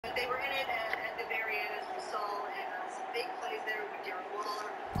they were in it at the very end, as we saw, and some big plays there with Darren Waller,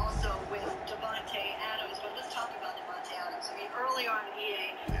 also with Davante Adams. But let's talk about Davante Adams. I mean, early on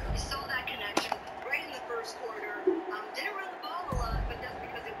EA, we saw that connection right in the first quarter. Didn't run the ball a lot, but that's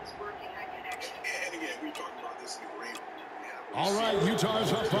because it was working, that connection. And again, we talked about this in the arena. All right,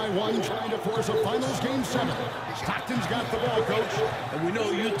 Utah's up by 1, trying to force a finals game 7. Stockton's got the ball, coach. And we know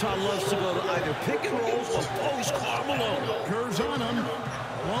Utah loves to go to either pick and rolls or post Karl Malone. Kerr's on him.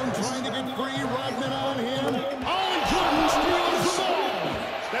 Malone trying to get free. Rodman on him. Oh, Jordan steals the ball.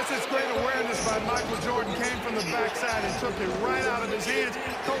 That's just great awareness by Michael Jordan. Came from the backside and took it right out of his hands.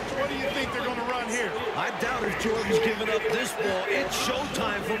 Coach, what do you think they're going to run here? I doubt if Jordan's giving up this ball. It's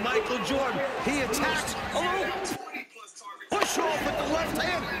showtime for Michael Jordan. He attacks. Oh! Push off with the left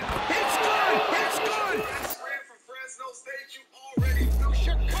hand. It's good. It's good. From Fresno State, you already knew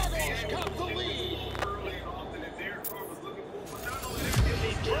Chicago's got the lead. early and often as Derek Carr was looking for. But not only that,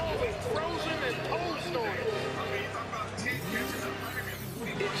 He drove and frozen and posed on it. I mean, you talk about 10 catches, 100.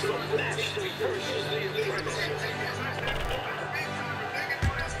 It's the master versus the apprentice.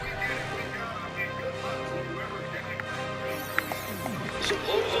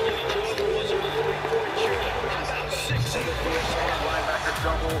 Supposedly, Jordan was a three-point shooter. About 6 in the first half. Linebacker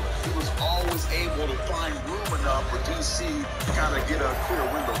double. He was always able to find room enough for DC to kind of get a clear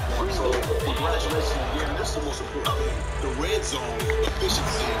window for him. So congratulations again. This is the most important thing. The red zone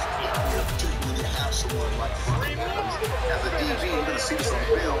efficiency, particularly when you have someone like Frank Adams as a DB. You're going to see this on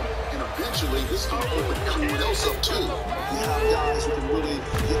film. And eventually, this can open everyone else up too. You have guys who can really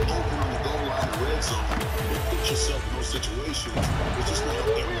get open on the goal line and red zone. You put yourself in those situations. It's just going to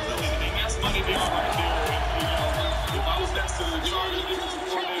help everyone else. And that's money down right there. If I was next to the Chargers defensive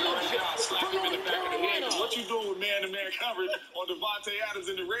coordinator right now, I'd slap him in the back of the head. What you doing with man-to-man coverage on Davante Adams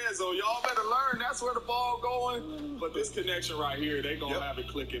in the red zone? Y'all better learn. That's where the ball going. But this connection right here, they're going to have it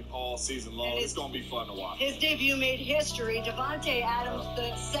clicking all season long. It's going to be fun to watch. His debut made history. Davante Adams,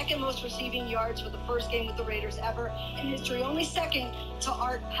 the second most receiving yards for the first game with the Raiders ever in history. Only second to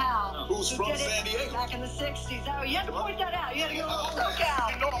Art Powell. Who's from did it San Diego. Back in the 60s. Now, you had to point that out. You had to give a little look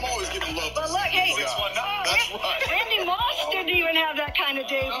out. You know I'm always giving love. But look, hey, 619. That's right. Randy Moss didn't even have that kind of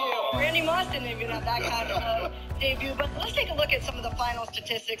debut. Randy Moss didn't even have that kind of debut. But let's take a look at some of the final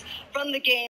statistics from the game.